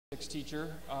physics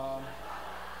teacher.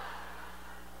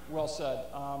 Well said.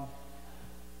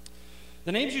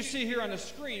 The names you see here on the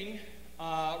screen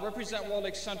represent Walled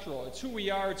Lake Central. It's who we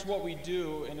are, it's what we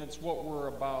do, and it's what we're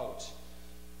about.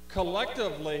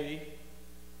 Collectively,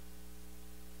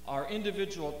 our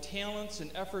individual talents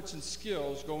and efforts and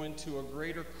skills go into a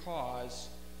greater cause,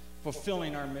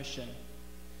 fulfilling our mission.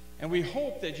 And we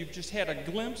hope that you've just had a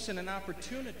glimpse and an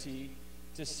opportunity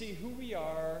to see who we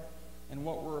are and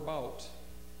what we're about.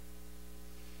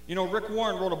 You know, Rick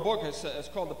Warren wrote a book, it's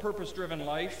called The Purpose-Driven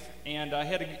Life, and I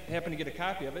happened to get a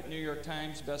copy of it, New York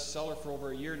Times bestseller for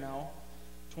over a year now,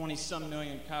 20-some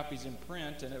million copies in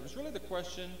print, and it was really the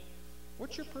question,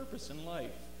 what's your purpose in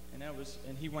life?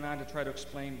 And he went on to try to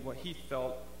explain what he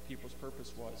felt people's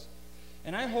purpose was.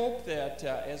 And I hope that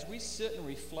as we sit and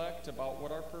reflect about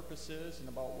what our purpose is and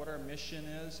about what our mission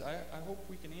is, I hope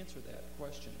we can answer that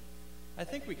question. I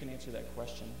think we can answer that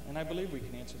question, and I believe we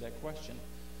can answer that question.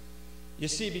 You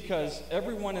see, because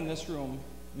everyone in this room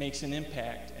makes an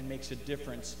impact and makes a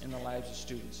difference in the lives of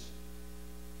students.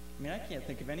 I mean, I can't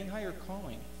think of any higher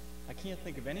calling. I can't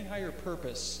think of any higher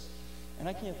purpose, and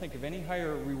I can't think of any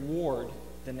higher reward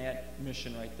than that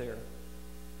mission right there.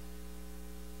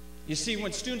 You see,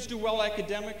 when students do well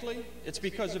academically, it's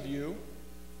because of you.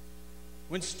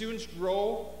 When students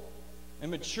grow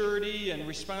in maturity and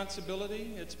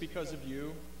responsibility, it's because of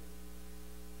you.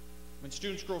 When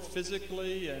students grow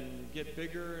physically and get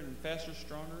bigger and faster,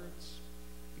 stronger, it's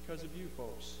because of you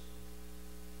folks.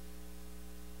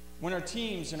 When our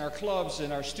teams and our clubs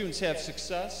and our students have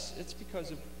success, it's because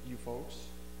of you folks.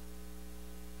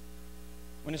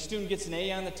 When a student gets an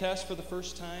A on the test for the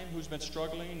first time, who's been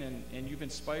struggling, and you've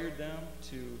inspired them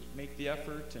to make the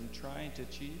effort and try to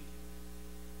achieve,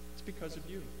 it's because of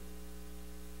you.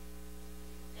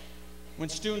 When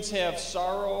students have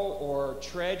sorrow or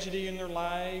tragedy in their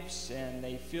lives and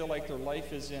they feel like their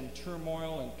life is in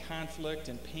turmoil and conflict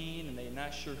and pain and they're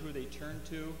not sure who they turn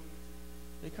to,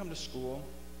 they come to school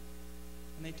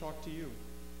and they talk to you.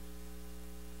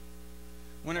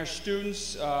 When our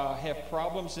students have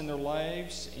problems in their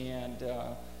lives and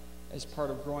as part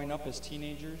of growing up as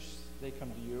teenagers, they come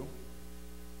to you.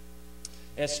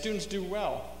 As students do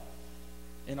well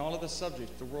in all of the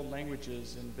subjects, the world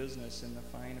languages and business and the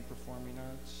fine and performing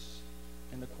arts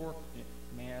and the core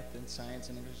math and science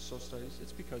and English and social studies,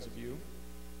 it's because of you.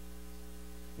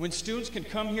 When students can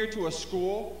come here to a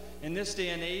school in this day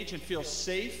and age and feel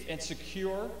safe and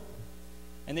secure,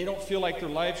 and they don't feel like their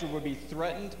lives will be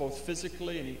threatened both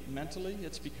physically and mentally,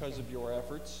 it's because of your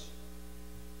efforts.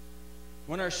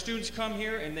 When our students come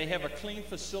here and they have a clean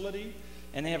facility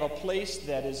and they have a place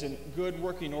that is in good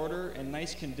working order and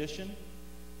nice condition,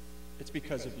 it's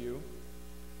because of you.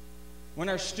 When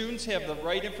our students have the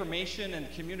right information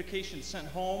and communication sent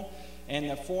home and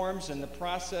the forms and the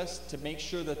process to make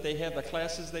sure that they have the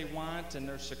classes they want and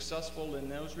they're successful in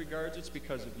those regards, it's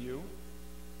because of you.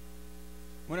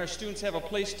 When our students have a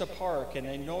place to park and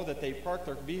they know that they park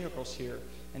their vehicles here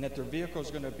and that their vehicle is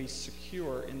going to be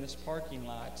secure in this parking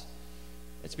lot,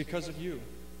 it's because of you.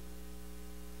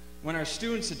 When our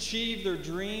students achieve their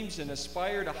dreams and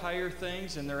aspire to higher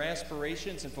things and their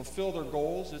aspirations and fulfill their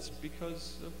goals, it's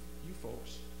because of you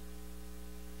folks.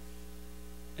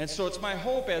 And so it's my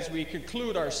hope as we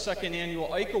conclude our second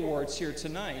annual Ike Awards here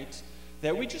tonight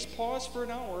that we just pause for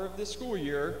an hour of this school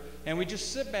year and we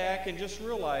just sit back and just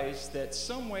realize that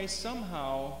some way,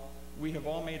 somehow, we have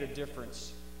all made a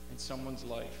difference in someone's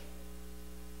life.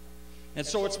 And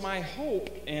so it's my hope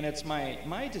and it's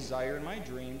my desire and my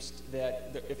dreams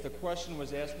that if the question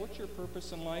was asked, what's your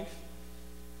purpose in life?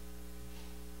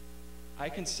 I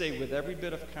can say with every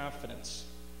bit of confidence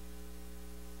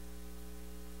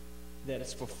that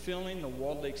it's fulfilling the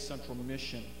Walled Lake Central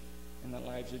mission in the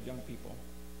lives of young people.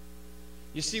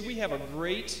 You see, we have a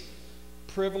great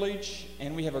privilege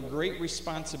and we have a great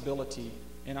responsibility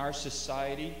in our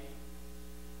society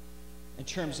in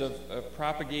terms of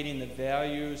propagating the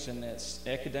values and the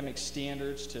academic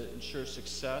standards to ensure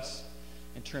success,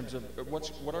 in terms of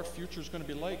what our future is going to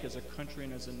be like as a country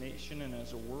and as a nation and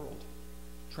as a world.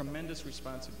 Tremendous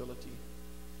responsibility.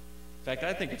 In fact,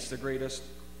 I think it's the greatest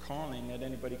calling that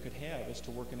anybody could have is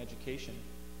to work in education.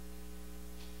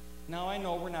 Now, I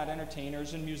know we're not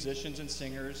entertainers and musicians and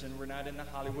singers, and we're not in the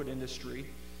Hollywood industry,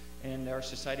 and our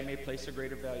society may place a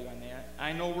greater value on that.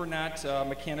 I know we're not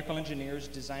mechanical engineers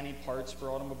designing parts for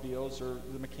automobiles or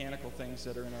the mechanical things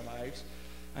that are in our lives.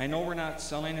 I know we're not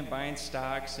selling and buying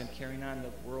stocks and carrying on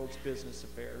the world's business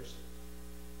affairs.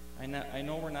 I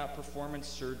know we're not performing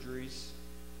surgeries,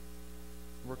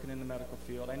 working in the medical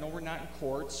field. I know we're not in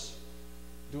courts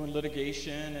doing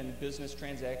litigation and business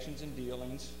transactions and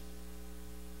dealings.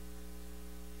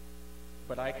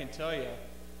 But I can tell you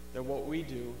that what we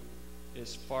do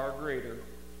is far greater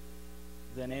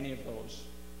than any of those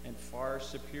and far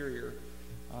superior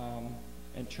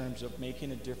in terms of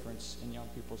making a difference in young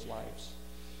people's lives.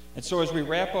 And so as we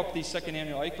wrap up the second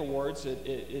annual Ike Awards,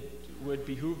 it would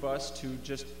behoove us to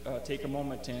just take a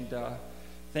moment and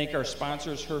thank our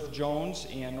sponsors, Herf Jones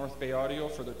and North Bay Audio,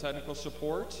 for their technical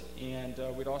support. And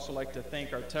we'd also like to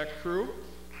thank our tech crew.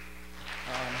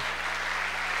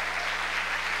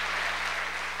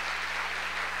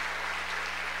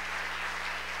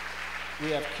 We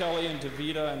have Kelly and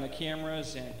Davita on the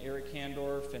cameras, and Eric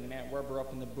Handorf and Matt Weber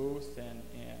up in the booth, and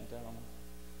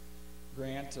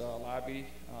Grant, Lobby.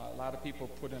 A lot of people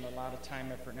put in a lot of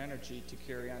time, effort, and energy to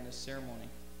carry on this ceremony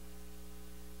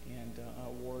and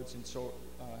awards. And so,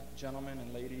 gentlemen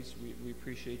and ladies, we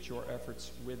appreciate your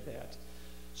efforts with that.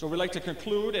 So we'd like to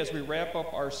conclude as we wrap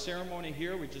up our ceremony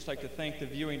here. We'd just like to thank the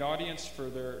viewing audience for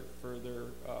their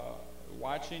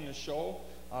watching the show.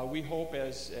 We hope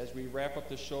as we wrap up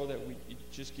the show that we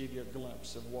just give you a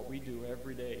glimpse of what we do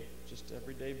every day, just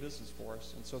everyday business for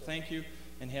us. And so thank you,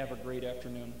 and have a great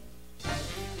afternoon.